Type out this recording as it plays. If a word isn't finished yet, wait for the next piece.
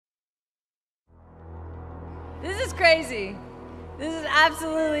This is crazy. This is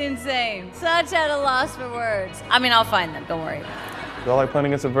absolutely insane. Such at a loss for words. I mean, I'll find them, don't worry. Do I like playing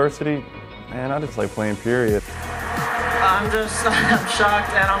against adversity? Man, I just like playing, period. I'm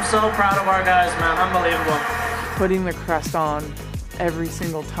shocked, and I'm so proud of our guys, man. Unbelievable. Putting the crest on every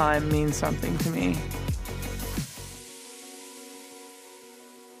single time means something to me.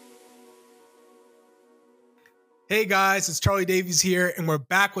 Hey guys, it's Charlie Davies here, and we're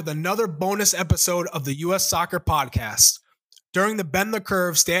back with another bonus episode of the U.S. Soccer Podcast. During the Bend the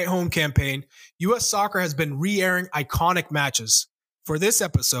Curve stay-at-home campaign, U.S. Soccer has been re-airing iconic matches. For this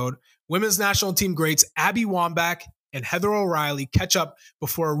episode, women's national team greats Abby Wambach and Heather O'Reilly catch up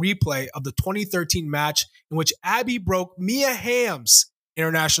before a replay of the 2013 match in which Abby broke Mia Hamm's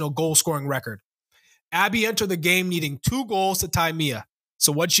international goal-scoring record. Abby entered the game needing 2 goals to tie Mia.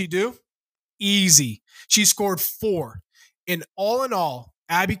 So what'd she do? Easy. She scored 4. And in all,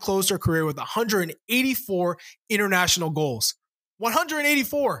 Abby closed her career with 184 international goals.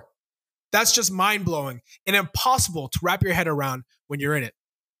 184! That's just mind-blowing and impossible to wrap your head around when you're in it.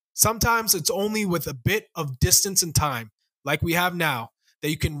 Sometimes it's only with a bit of distance and time, like we have now,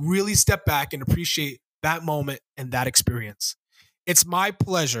 that you can really step back and appreciate that moment and that experience. It's my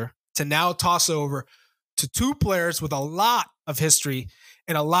pleasure to now toss over to 2 players with a lot of history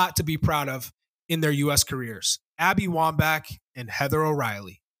and a lot to be proud of in their U.S. careers, Abby Wambach and Heather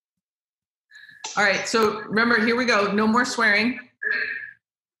O'Reilly. All right, so remember, here we go. No more swearing.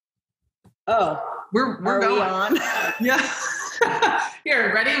 Oh, we're going. We on? Yeah.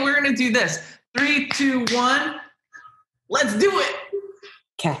 Here, ready? We're going to do this. 3, 2, 1. Let's do it.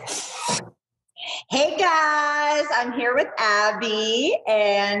 Okay. Hey guys, I'm here with Abby,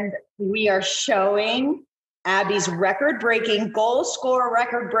 and we are showing Abby's record-breaking, goal score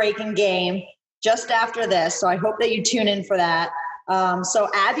record-breaking game just after this. So I hope that you tune in for that. So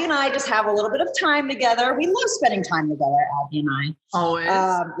Abby and I just have a little bit of time together. We love spending time together, Abby and I. Always.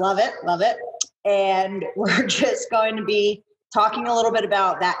 Love it. And we're just going to be talking a little bit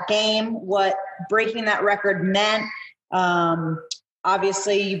about that game, what breaking that record meant.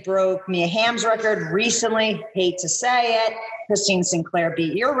 Obviously, you broke Mia Hamm's record recently. Hate to say it. Christine Sinclair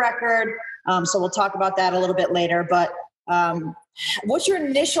beat your record. So we'll talk about that a little bit later. But what's your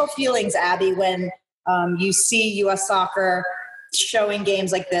initial feelings, Abby, when you see U.S. Soccer showing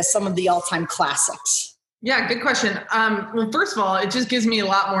games like this, some of the all-time classics? Yeah, good question. Well, first of all, it just gives me a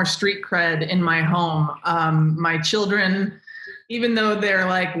lot more street cred in my home. My children, even though they're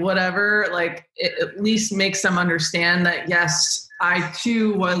like, whatever, like it at least makes them understand that, yes, I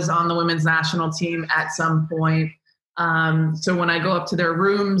too was on the women's national team at some point. So when I go up to their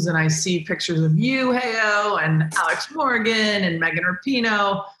rooms and I see pictures of you, Heyo, and Alex Morgan and Megan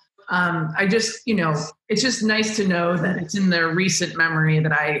Rapinoe, I just, it's just nice to know that it's in their recent memory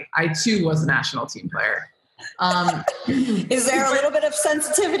that I too was a national team player. Is there a little bit of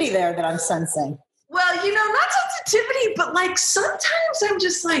sensitivity there that I'm sensing? Well, not sensitivity, but like sometimes I'm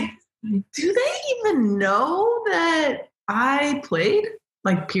just like, do they even know that I played?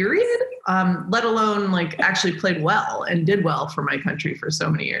 Like, period? Let alone like actually played well and did well for my country for so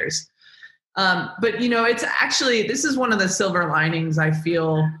many years. But it's actually, this is one of the silver linings I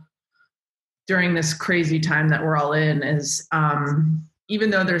feel during this crazy time that we're all in is even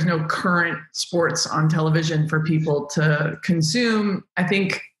though there's no current sports on television for people to consume, I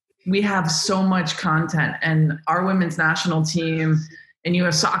think we have so much content, and our women's national team and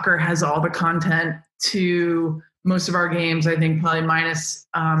U.S. Soccer has all the content to most of our games, I think probably minus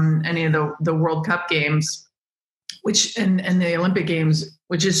any of the World Cup games, which and the Olympic games,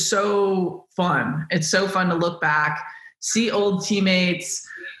 which is so fun. It's so fun to look back, see old teammates.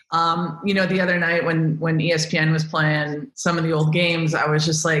 The other night when ESPN was playing some of the old games, I was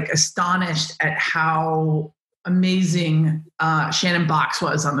just like astonished at how amazing Shannon Box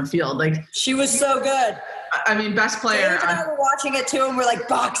was on the field. Like, she was so good. I mean, best player. Dave and I were watching it too, and we're like,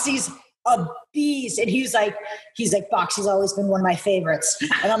 Boxy's a beast. And he's like, Boxy's always been one of my favorites.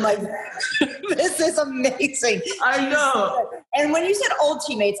 And I'm like, this is amazing. I know. And when you said old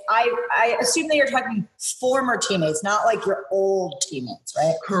teammates, I assume that you're talking former teammates, not like your old teammates,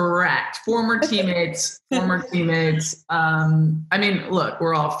 right? Correct. Former teammates. I mean, look,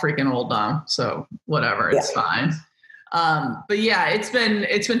 we're all freaking old now, so whatever, it's fine. But yeah, it's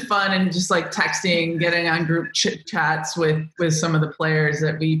been fun, and just like texting, getting on group chats with some of the players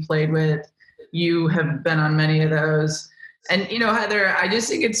that we played with. You have been on many of those. And, Heather, I just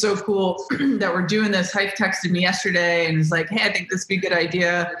think it's so cool that we're doing this. Hype texted me yesterday and was like, hey, I think this would be a good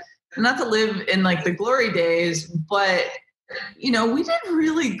idea. And not to live in like the glory days, but, we did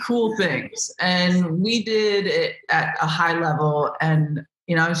really cool things, and we did it at a high level. And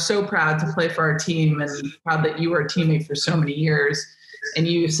I was so proud to play for our team and proud that you were a teammate for so many years and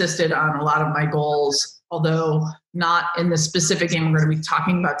you assisted on a lot of my goals, although not in the specific game we're going to be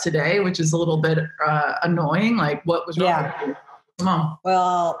talking about today, which is a little bit annoying. Like, what was wrong with you? Come on.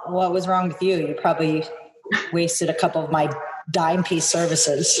 Well, what was wrong with you? You probably wasted a couple of my dime piece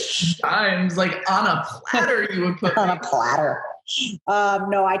services. Dimes, like on a platter you would put on a platter.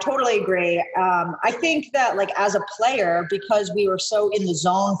 No, I totally agree. I think that like as a player, because we were so in the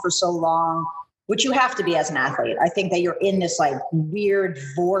zone for so long, which you have to be as an athlete, I think that you're in this like weird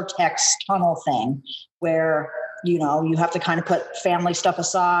vortex tunnel thing where, you have to kind of put family stuff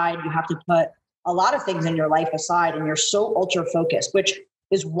aside. You have to put a lot of things in your life aside, and you're so ultra focused, which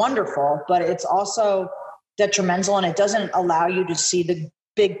is wonderful, but it's also detrimental, and it doesn't allow you to see the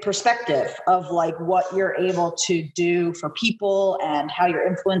big perspective of like what you're able to do for people and how you're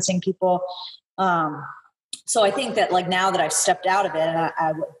influencing people. So I think that like now that I've stepped out of it, and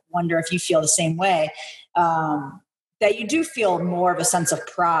I wonder if you feel the same way, that you do feel more of a sense of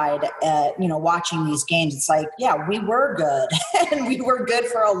pride at, watching these games. It's like, yeah, we were good and we were good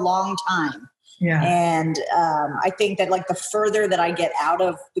for a long time. Yeah. And I think that like the further that I get out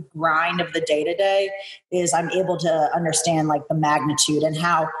of the grind of the day to day is I'm able to understand like the magnitude and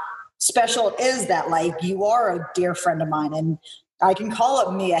how special it is that like you are a dear friend of mine and I can call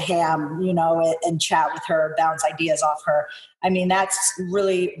up Mia Hamm, and chat with her, bounce ideas off her. I mean, that's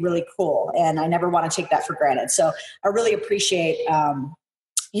really, really cool. And I never want to take that for granted. So I really appreciate,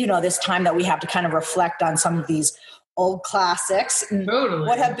 this time that we have to kind of reflect on some of these old classics. Totally.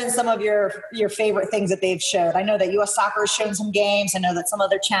 What have been some of your favorite things that they've showed? I know that U.S. Soccer has shown some games. I know that some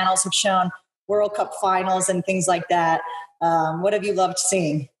other channels have shown World Cup finals and things like that. What have you loved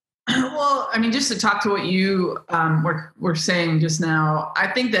seeing? Well, I mean, just to talk to what you were saying just now, I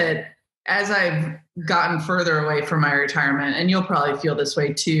think that as I've gotten further away from my retirement, and you'll probably feel this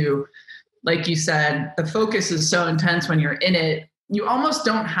way too, like you said, the focus is so intense when you're in it. You almost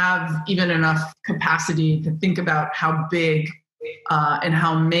don't have even enough capacity to think about how big and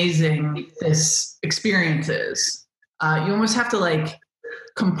how amazing this experience is. You almost have to like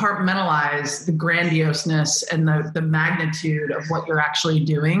compartmentalize the grandioseness and the magnitude of what you're actually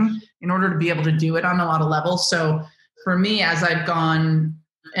doing in order to be able to do it on a lot of levels. So for me, as I've gone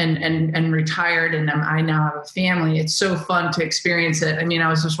and retired and I now have a family, it's so fun to experience it. I mean, I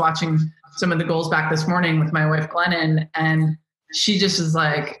was just watching some of the goals back this morning with my wife, Glennon, and she just is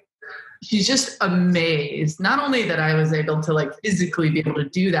like, she's just amazed. Not only that I was able to like physically be able to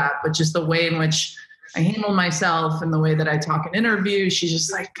do that, but just the way in which I handle myself and the way that I talk in interviews. She's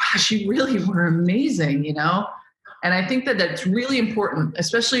just like, gosh, you really were amazing, And I think that that's really important,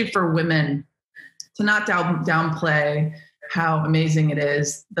 especially for women, to not downplay how amazing it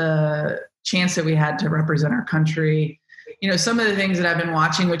is, the chance that we had to represent our country. Some of the things that I've been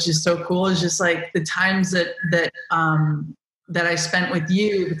watching, which is so cool, is just like the times that I spent with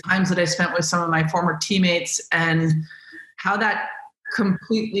you, the times that I spent with some of my former teammates, and how that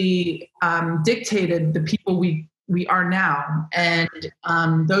completely dictated the people we are now. And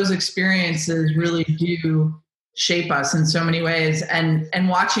those experiences really do shape us in so many ways. And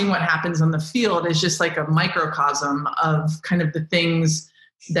watching what happens on the field is just like a microcosm of kind of the things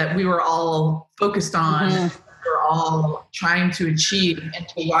that we were all focused on. Mm-hmm. We're all trying to achieve, and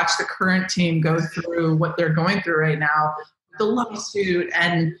to watch the current team go through what they're going through right now, the lawsuit,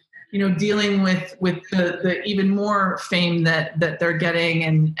 and dealing with the even more fame that they're getting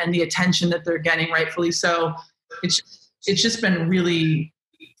and the attention that they're getting, rightfully so. It's just been really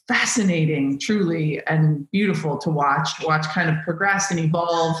fascinating, truly, and beautiful to watch kind of progress and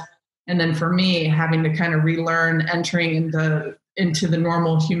evolve. And then for me, having to kind of relearn entering into the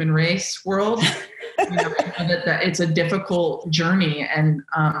normal human race world. That it's a difficult journey. And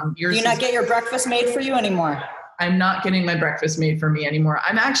do you not get your breakfast made for you anymore? I'm not getting my breakfast made for me anymore.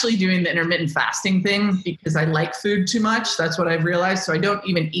 I'm actually doing the intermittent fasting thing because I like food too much. That's what I've realized. So I don't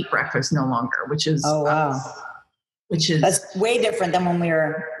even eat breakfast no longer, which is that's way different than when we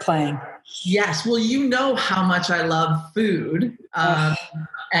were playing. Yes. Well, how much I love food.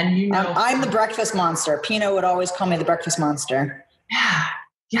 And I'm the breakfast monster. Pino would always call me the breakfast monster. Yeah.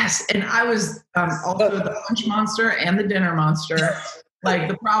 Yes. And I was also the lunch monster and the dinner monster. Like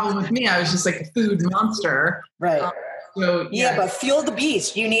the problem with me, I was just like a food monster. Right. Yeah, but fuel the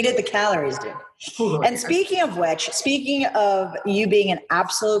beast. You needed the calories, dude. Totally. And speaking of you being an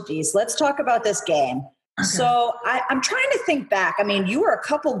absolute beast, let's talk about this game. Okay. So I'm trying to think back. I mean, you were a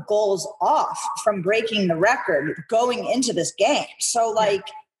couple goals off from breaking the record going into this game. So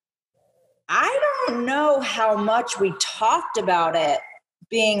I don't know how much we talked about it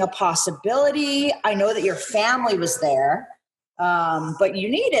being a possibility. I know that your family was there. but you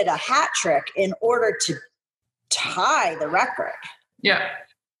needed a hat trick in order to tie the record. Yeah.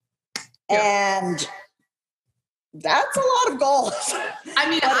 And that's a lot of goals. I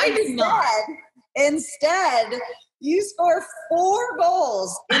mean, I did not. Instead, you score 4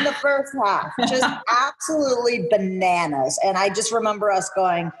 goals in the first half. Just absolutely bananas. And I just remember us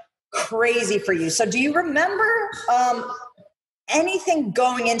going crazy for you. So do you remember anything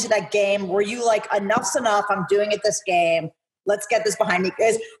going into that game? Were you like, enough's enough, I'm doing it this game, let's get this behind me?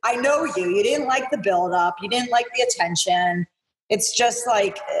 Because I know you didn't like the buildup, you didn't like the attention. It's just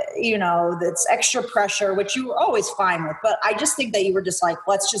like, it's extra pressure, which you were always fine with. But I just think that you were just like,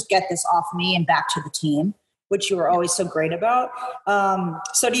 let's just get this off me and back to the team, which you were always so great about.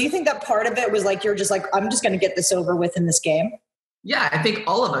 So do you think that part of it was like, you're just like, I'm just going to get this over with in this game? Yeah, I think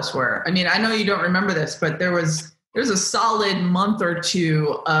all of us were. I mean, I know you don't remember this, but there's a solid month or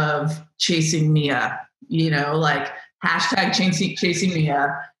 2 of chasing Mia, like hashtag chasing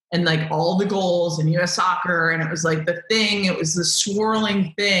Mia, and like all the goals in US soccer. And it was like it was the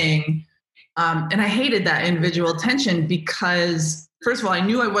swirling thing. And I hated that individual attention because, first of all, I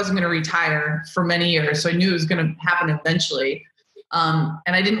knew I wasn't going to retire for many years. So I knew it was going to happen eventually. And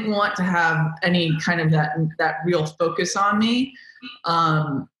I didn't want to have any kind of that real focus on me.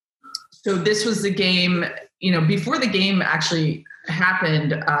 So this was the game, before the game actually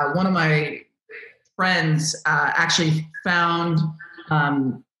happened, one of my friends actually found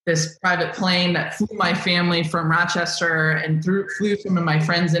this private plane that flew my family from Rochester and flew some of my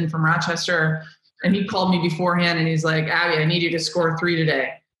friends in from Rochester. And he called me beforehand and he's like, Abby, I need you to score 3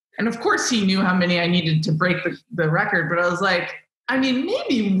 today. And of course he knew how many I needed to break the record, but I was like, I mean,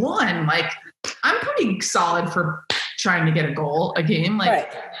 maybe 1. Like, I'm pretty solid for trying to get a game. Like, right.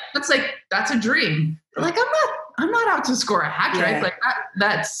 That's a dream. But like, I'm not out to score a hat trick. Yeah. Like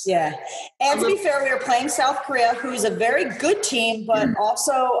that's. Yeah. And to be fair, we were playing South Korea, who's a very good team, but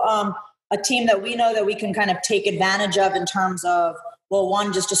also a team that we know that we can kind of take advantage of in terms of, well,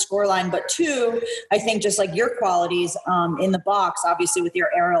 1, just a score line, but 2, I think just like your qualities in the box, obviously with your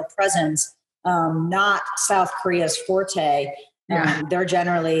aerial presence, not South Korea's forte. They're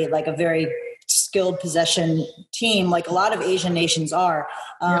generally like a very skilled possession team, like a lot of Asian nations are.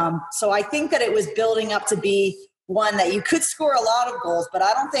 So I think that it was building up to be one that you could score a lot of goals, but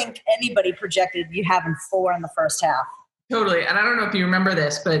I don't think anybody projected you having 4 in the first half. Totally. And I don't know if you remember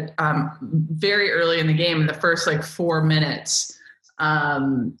this, but very early in the game, in the first like 4 minutes,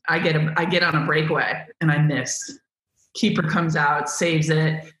 I get on a breakaway and I missed. Keeper comes out, saves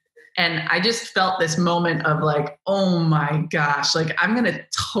it. And I just felt this moment of like, oh my gosh, like I'm going to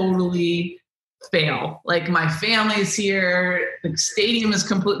totally fail. Like my family's here. The stadium is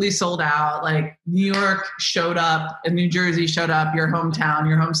completely sold out. Like New York showed up and New Jersey showed up, your hometown,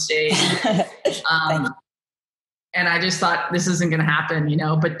 your home state. And I just thought this isn't going to happen,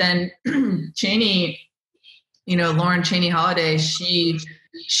 but then Cheney, Lauren Cheney Holiday, she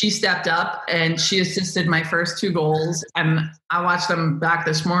stepped up and she assisted my first 2 goals. And I watched them back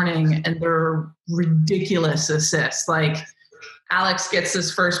this morning and they're ridiculous assists. Like Alex gets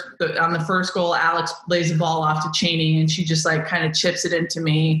on the first goal, Alex lays the ball off to Cheney and she just like kind of chips it into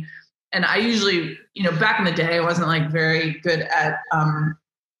me. And I usually, back in the day, I wasn't like very good at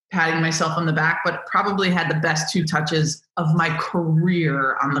patting myself on the back, but probably had the best 2 touches of my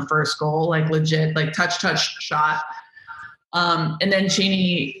career on the first goal, like legit, like touch shot. And then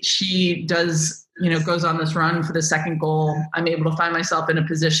Cheney, she does, goes on this run for the second goal. I'm able to find myself in a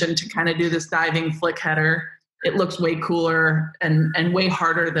position to kind of do this diving flick header. It looks way cooler and way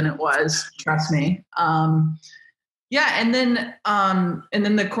harder than it was. Trust me. And then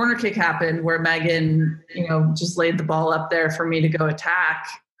the corner kick happened where Megan, just laid the ball up there for me to go attack.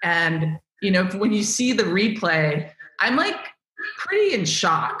 And, when you see the replay, I'm like pretty in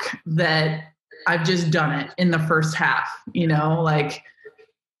shock that I've just done it in the first half, like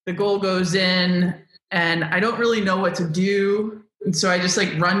the goal goes in and I don't really know what to do. And so I just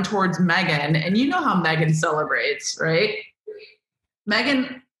like run towards Megan, and you know how Megan celebrates, right?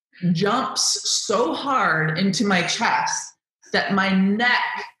 Megan jumps so hard into my chest that my neck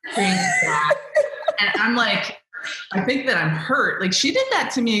cranes back. And I'm like, I think that I'm hurt. Like she did that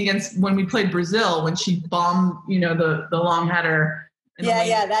to me when we played Brazil, when she bombed, the long header.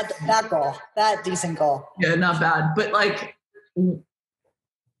 Yeah, that goal, that decent goal. Yeah, not bad. But like,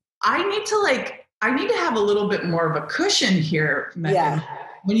 I need to have a little bit more of a cushion here, Megan. Yeah.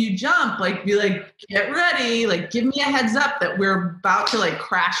 When you jump, like be like, get ready, like give me a heads up that we're about to like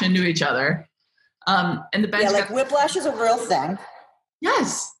crash into each other. And the bench whiplash is a real thing.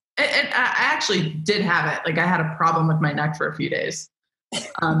 Yes. And I actually did have it. Like I had a problem with my neck for a few days.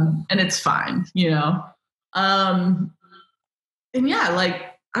 And it's fine, And yeah, like,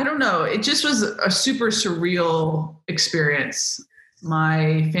 I don't know, it just was a super surreal experience.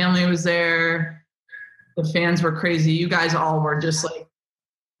 My family was there. The fans were crazy. You guys all were just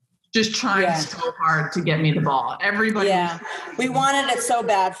trying so hard to get me the ball. Everybody. Yeah. We wanted it so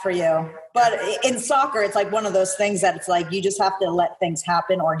bad for you. But in soccer, it's like one of those things that it's like you just have to let things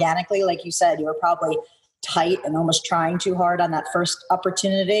happen organically. Like you said, you were probably tight and almost trying too hard on that first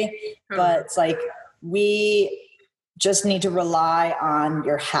opportunity. But it's like we just need to rely on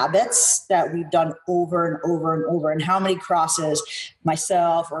your habits that we've done over and over and over. And how many crosses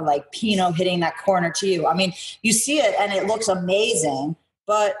myself or like Pino hitting that corner to you. I mean, you see it and it looks amazing,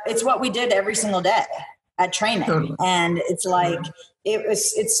 but it's what we did every single day at training. And it's like,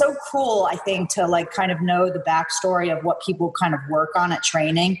 it's so cool, I think, to like kind of know the backstory of what people kind of work on at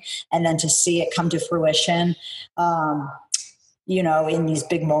training and then to see it come to fruition. You know, in these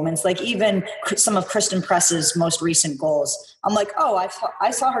big moments, like even some of Kristen Press's most recent goals. I'm like, oh,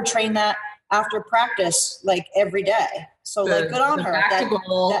 I saw her train that after practice, like every day. So like good on her. Back to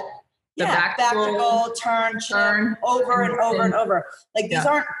goal, turn, chip, over and over and over. Like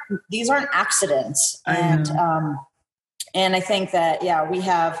these aren't accidents. And I think that, we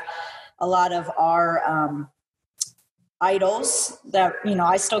have a lot of our idols that, you know,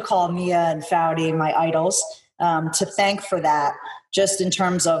 I still call Mia and Foudy my idols. To thank for that, just in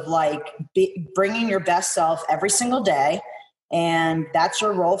terms of like bringing your best self every single day. And that's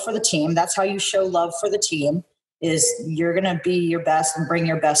your role for the team. That's how you show love for the team, is you're going to be your best and bring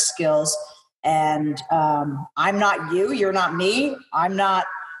your best skills. And I'm not you. You're not me. I'm not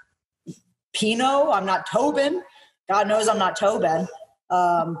Pino. I'm not Tobin. God knows I'm not Tobin.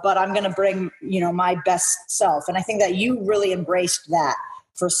 But I'm going to bring, you know, my best self. And I think that you really embraced that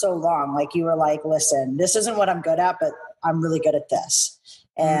for so long. Like you were like, listen, this isn't what I'm good at, but I'm really good at this.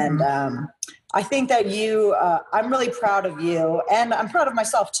 And I think that I'm really proud of you, and I'm proud of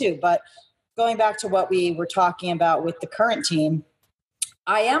myself too. But going back to what we were talking about with the current team,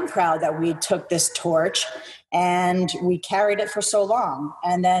 I am proud that we took this torch and we carried it for so long,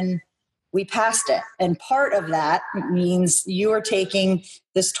 and then we passed it. And part of that means you are taking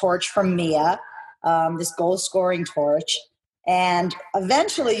this torch from Mia, this goal scoring torch. And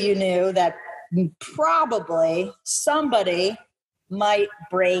eventually you knew that probably somebody might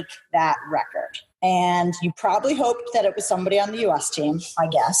break that record. And you probably hoped that it was somebody on the U.S. team, I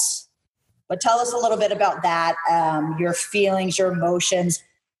guess. But tell us a little bit about that, your feelings, your emotions,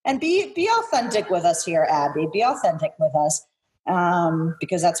 and be authentic with us here, Abby. Be authentic with us,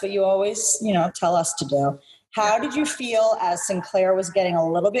 because that's what you always, you know, tell us to do. How did you feel as Sinclair was getting a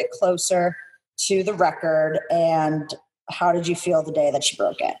little bit closer to the record, and how did you feel the day that she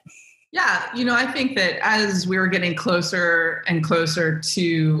broke it? Yeah, you know, I think that as we were getting closer and closer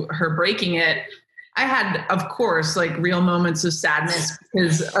to her breaking it, I had, of course, like real moments of sadness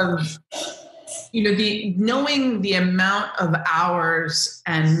because of, you know, knowing the amount of hours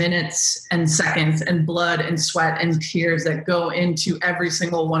and minutes and seconds and blood and sweat and tears that go into every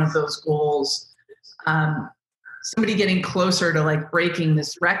single one of those goals. Somebody getting closer to like breaking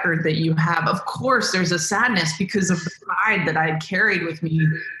this record that you have, of course, there's a sadness because of the pride that I'd carried with me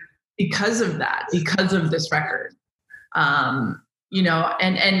because of that, because of this record. You know,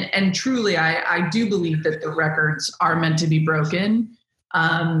 and truly, I do believe that the records are meant to be broken.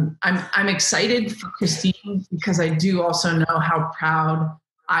 I'm excited for Christine because I do also know how proud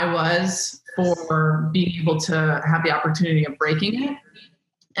I was for being able to have the opportunity of breaking it.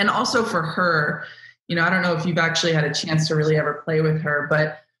 And also for her, you know, I don't know if you've actually had a chance to really ever play with her,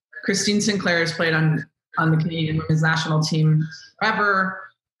 but Christine Sinclair has played on the Canadian women's national team forever.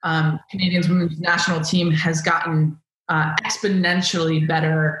 Canadian women's national team has gotten exponentially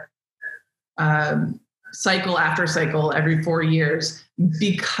better cycle after cycle every 4 years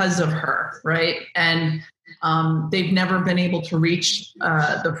because of her, right? And they've never been able to reach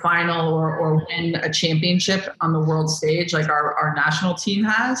the final or win a championship on the world stage like our national team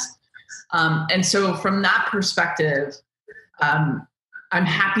has. And so from that perspective, I'm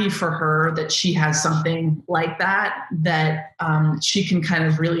happy for her that she has something like that she can kind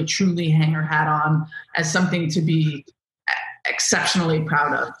of really truly hang her hat on as something to be exceptionally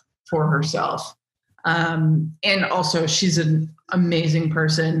proud of for herself. And also she's an amazing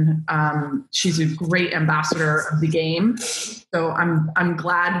person. She's a great ambassador of the game. So I'm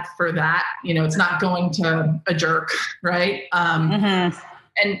glad for that. You know, it's not going to a jerk, right?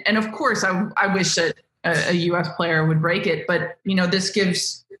 And of course I wish that a U.S. player would break it, but you know, this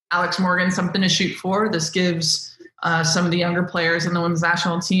gives Alex Morgan something to shoot for. This gives some of the younger players in the women's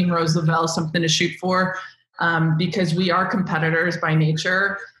national team, Rose Lavelle, something to shoot for, because we are competitors by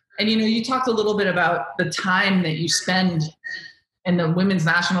nature. And, you know, you talked a little bit about the time that you spend and the women's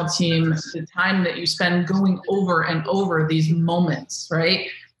national team, the time that you spend going over and over these moments, right?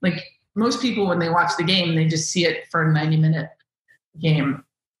 Like most people, when they watch the game, they just see it for a 90-minute game.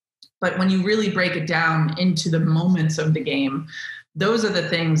 But when you really break it down into the moments of the game, those are the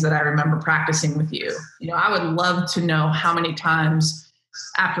things that I remember practicing with you. You know, I would love to know how many times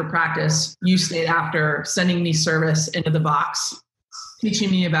after practice you stayed after sending me service into the box, teaching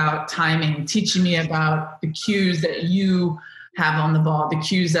me about timing, teaching me about the cues that you have on the ball, the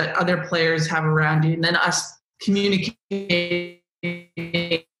cues that other players have around you, and then us communicating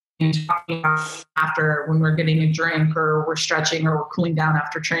after when we're getting a drink or we're stretching or we're cooling down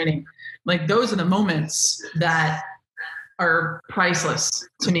after training. Like those are the moments that are priceless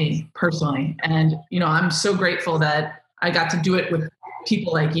to me personally. And, you know, I'm so grateful that I got to do it with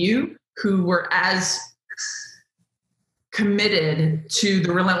people like you who were as committed to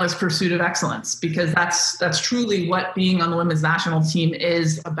the relentless pursuit of excellence, because that's truly what being on the women's national team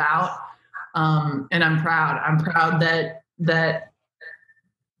is about. And I'm proud that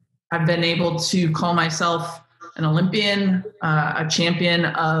I've been able to call myself an Olympian, a champion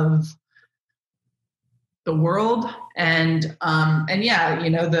of the world. And yeah, you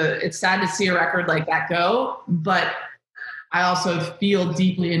know, it's sad to see a record like that go, but I also feel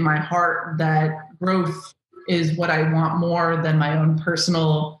deeply in my heart that growth is what I want more than my own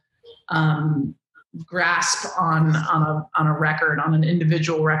personal grasp on a record, on an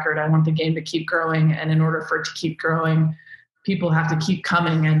individual record. I want the game to keep growing. And in order for it to keep growing, people have to keep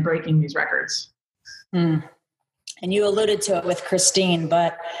coming and breaking these records. And you alluded to it with Christine,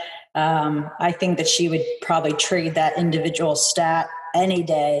 but I think that she would probably trade that individual stat any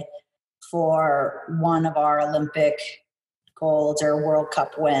day for one of our Olympic golds or World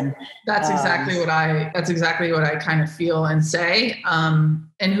Cup win. That's exactly what I kind of feel and say. And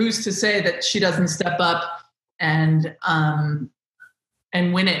who's to say that she doesn't step up and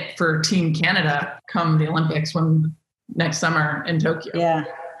win it for Team Canada come the Olympics next summer in Tokyo. Yeah.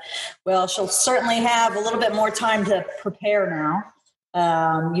 Well, she'll certainly have a little bit more time to prepare now.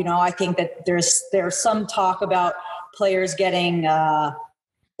 You know, I think that there's some talk about players getting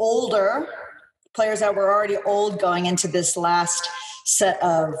older, players that were already old going into this last set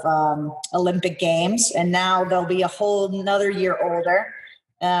of Olympic Games, and now they'll be a whole another year older.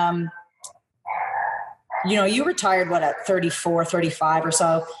 You know, you retired, at 34, 35 or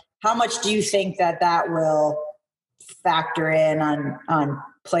so. How much do you think that will factor in on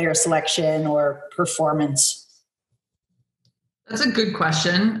player selection or performance? That's a good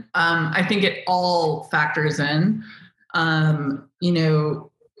question. I think it all factors in. You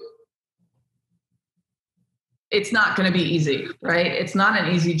know, it's not going to be easy, right? It's not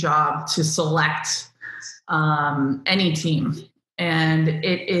an easy job to select any team. And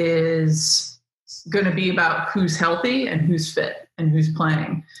it is going to be about who's healthy and who's fit and who's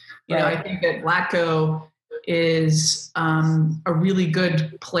playing. You know, I think that Vlatko is a really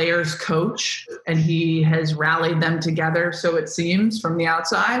good players coach, and he has rallied them together, so it seems, from the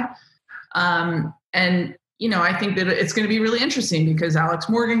outside. And, you know, I think that it's going to be really interesting because Alex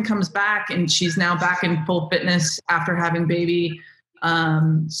Morgan comes back and she's now back in full fitness after having baby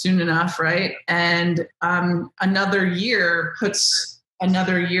soon enough, right? And another year puts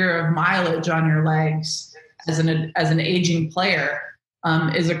another year of mileage on your legs as an aging player.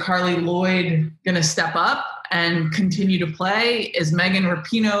 Is a Carly Lloyd going to step up and continue to play? Is Megan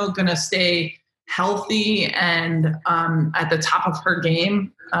Rapinoe going to stay healthy and at the top of her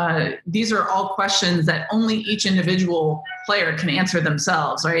game? These are all questions that only each individual player can answer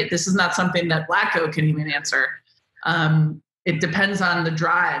themselves, right? This is not something that Vlatko can even answer. It depends on the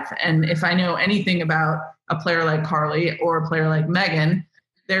drive. And if I know anything about a player like Carly or a player like Megan,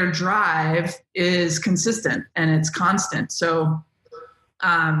 their drive is consistent and it's constant. So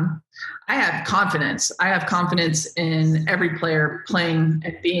I have confidence. I have confidence in every player playing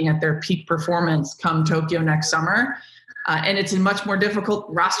and being at their peak performance come Tokyo next summer. And it's a much more difficult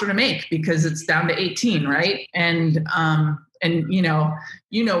roster to make because it's down to 18, right? And you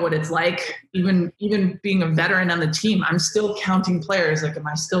know what it's like. Even being a veteran on the team, I'm still counting players. Like, am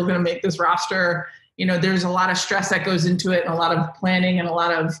I still going to make this roster? You know, there's a lot of stress that goes into it, and a lot of planning, and a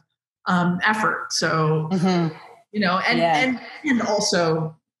lot of effort. So. Mm-hmm. You know, and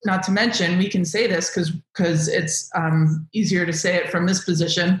also, not to mention, we can say this because it's easier to say it from this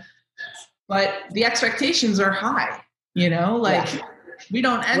position, but the expectations are high. You know, like we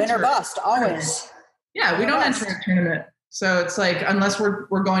don't enter win or bust always. Yeah, we don't enter a tournament, so it's like unless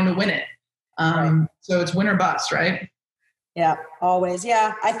we're going to win it. So it's win or bust, right? Yeah, always.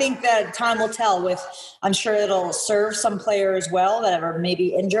 Yeah, I think that time will tell. I'm sure it'll serve some players well that are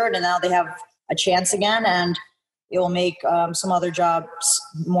maybe injured, and now they have a chance again, and it will make some other jobs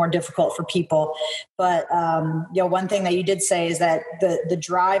more difficult for people. But one thing that you did say is that the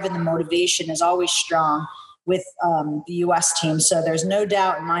drive and the motivation is always strong with the U.S. team. So there's no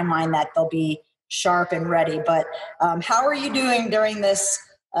doubt in my mind that they'll be sharp and ready. But how are you doing during this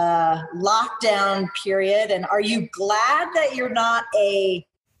lockdown period? And are you glad that you're not a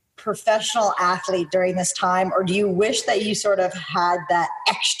professional athlete during this time? Or do you wish that you sort of had that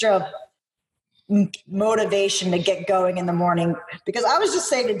extra motivation to get going in the morning? Because I was just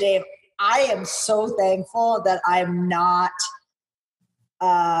saying to Dave, I am so thankful that I'm not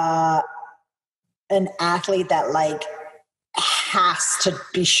an athlete that like has to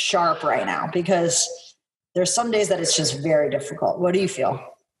be sharp right now, because there's some days that it's just very difficult. What do you feel?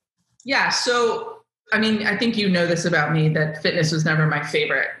 Yeah. So, I mean, I think you know this about me, that fitness was never my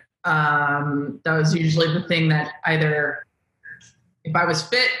favorite. That was usually the thing that either if I was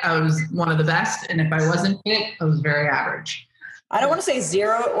fit, I was one of the best. And if I wasn't fit, I was very average. I don't want to say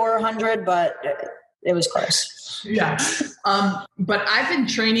 0 or 100, but it was close. Yeah. But I've been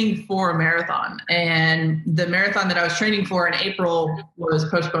training for a marathon, and the marathon that I was training for in April was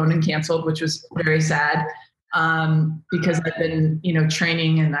postponed and canceled, which was very sad. Because I've been,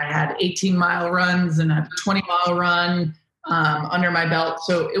 training, and I had 18-mile runs and a 20-mile run under my belt.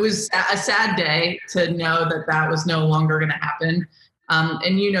 So it was a sad day to know that that was no longer going to happen.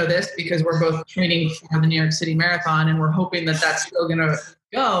 And you know this because we're both training for the New York City Marathon, and we're hoping that that's still going to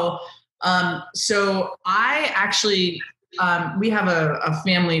go. So I actually, we have a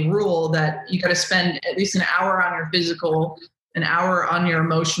family rule that you got to spend at least an hour on your physical, an hour on your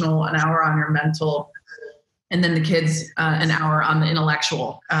emotional, an hour on your mental, and then the kids an hour on the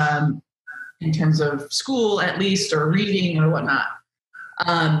intellectual, in terms of school at least, or reading or whatnot.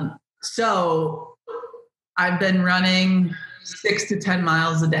 So I've been running 6 to 10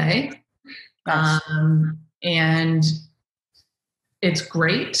 miles a day. And it's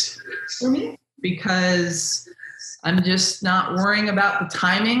great for me because I'm just not worrying about the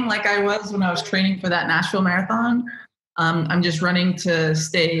timing like I was when I was training for that Nashville Marathon. I'm just running to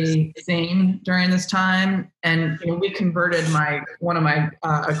stay sane during this time. And we converted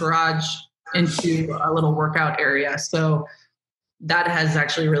a garage into a little workout area. So that has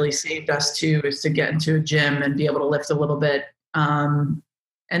actually really saved us too, is to get into a gym and be able to lift a little bit. And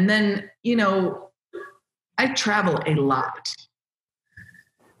then, I travel a lot.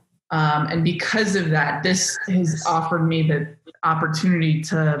 And because of that, this has offered me the opportunity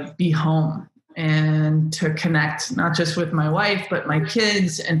to be home and to connect, not just with my wife, but my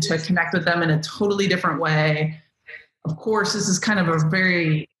kids, and to connect with them in a totally different way. Of course, this is kind of a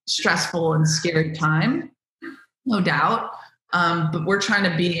very stressful and scary time, no doubt. But we're trying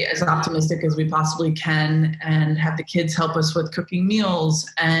to be as optimistic as we possibly can and have the kids help us with cooking meals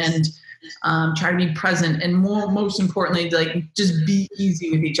and try to be present. And most importantly, like just be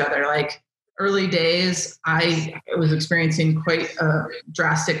easy with each other. Like early days, I was experiencing quite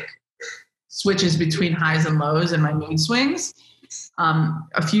drastic switches between highs and lows and my mood swings.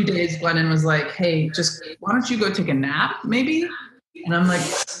 A few days, Glennon was like, hey, just why don't you go take a nap maybe? And I'm like,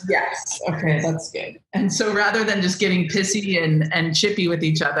 yes, okay, that's good. And so rather than just getting pissy and chippy with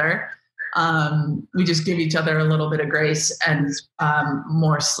each other, we just give each other a little bit of grace and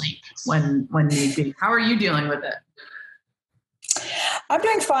more sleep when need be. How are you dealing with it? I'm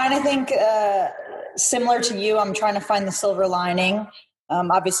doing fine. I think similar to you, I'm trying to find the silver lining.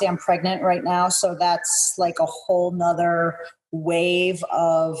 Obviously, I'm pregnant right now, so that's like a whole nother wave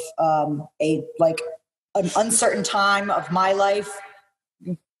of an uncertain time of my life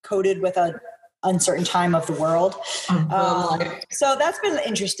coded with an uncertain time of the world. So that's been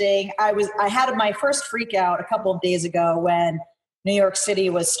interesting. I had my first freak out a couple of days ago when New York City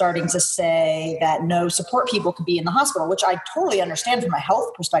was starting to say that no support people could be in the hospital, which I totally understand from a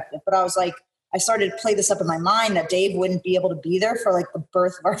health perspective. But I was like, I started to play this up in my mind that Dave wouldn't be able to be there for like the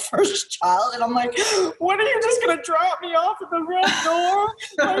birth of our first child. And I'm like, what, are you just going to drop me off at the red door?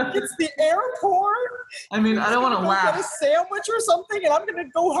 Like it's the airport. I mean, I don't want to laugh. Get a sandwich or something and I'm going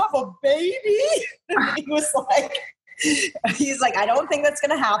to go have a baby. And he's like, I don't think that's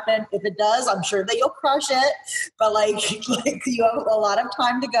going to happen. If it does, I'm sure that you'll crush it. But like you have a lot of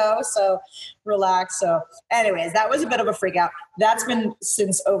time to go. So relax. So anyways, that was a bit of a freak out. That's been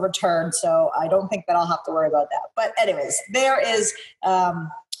since overturned. So I don't think that I'll have to worry about that. But anyways, there is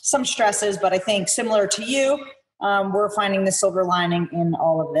some stresses, but I think similar to you, we're finding the silver lining in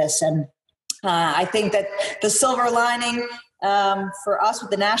all of this. And I think that the silver lining for us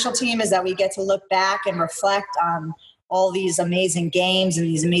with the national team is that we get to look back and reflect on all these amazing games and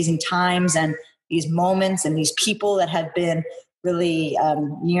these amazing times and these moments and these people that have been really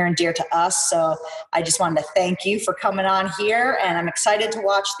near and dear to us. So I just wanted to thank you for coming on here, and I'm excited to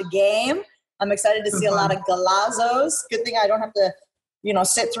watch the game. I'm excited to see a lot of golazos. Good thing I don't have to,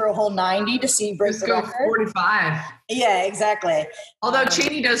 sit through a whole 90 to see break Just the go record. 45. Yeah, exactly. Although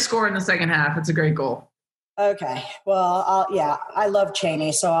Cheney does score in the second half. It's a great goal. Okay. Well, I love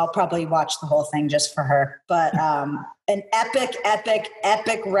Cheney, so I'll probably watch the whole thing just for her. But an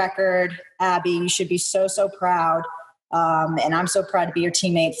epic record, Abby. You should be so, so proud. And I'm so proud to be your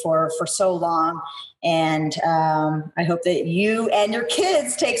teammate for so long. And I hope that you and your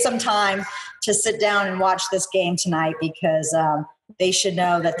kids take some time to sit down and watch this game tonight, because they should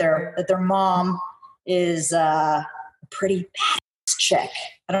know that their mom is a pretty badass chick.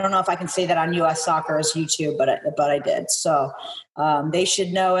 I don't know if I can say that on U.S. Soccer's YouTube, but I did. So they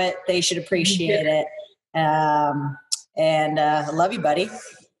should know it. They should appreciate it. And I love you, buddy.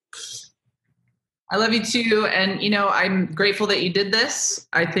 I love you too. And, I'm grateful that you did this.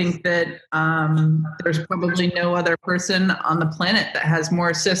 I think that there's probably no other person on the planet that has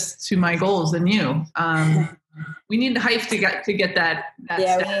more assists to my goals than you. We need hype to get that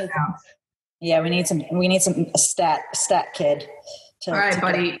stat out. Yeah, we need some stat kid. All right,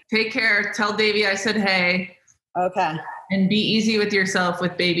 buddy. Take care. Tell Davey I said hey. Okay. And be easy with yourself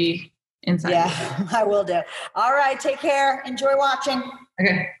with baby inside. Yeah, I will do. All right, take care. Enjoy watching.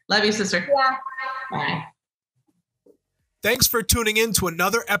 Okay. Love you, sister. Yeah. Bye. Thanks for tuning in to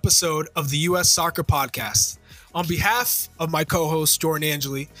another episode of the U.S. Soccer Podcast. On behalf of my co-host, Jordan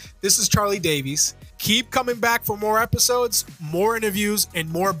Angeli, this is Charlie Davies. Keep coming back for more episodes, more interviews, and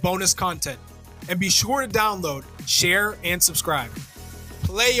more bonus content. And be sure to download, share, and subscribe.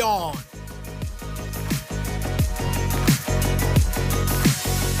 Play on!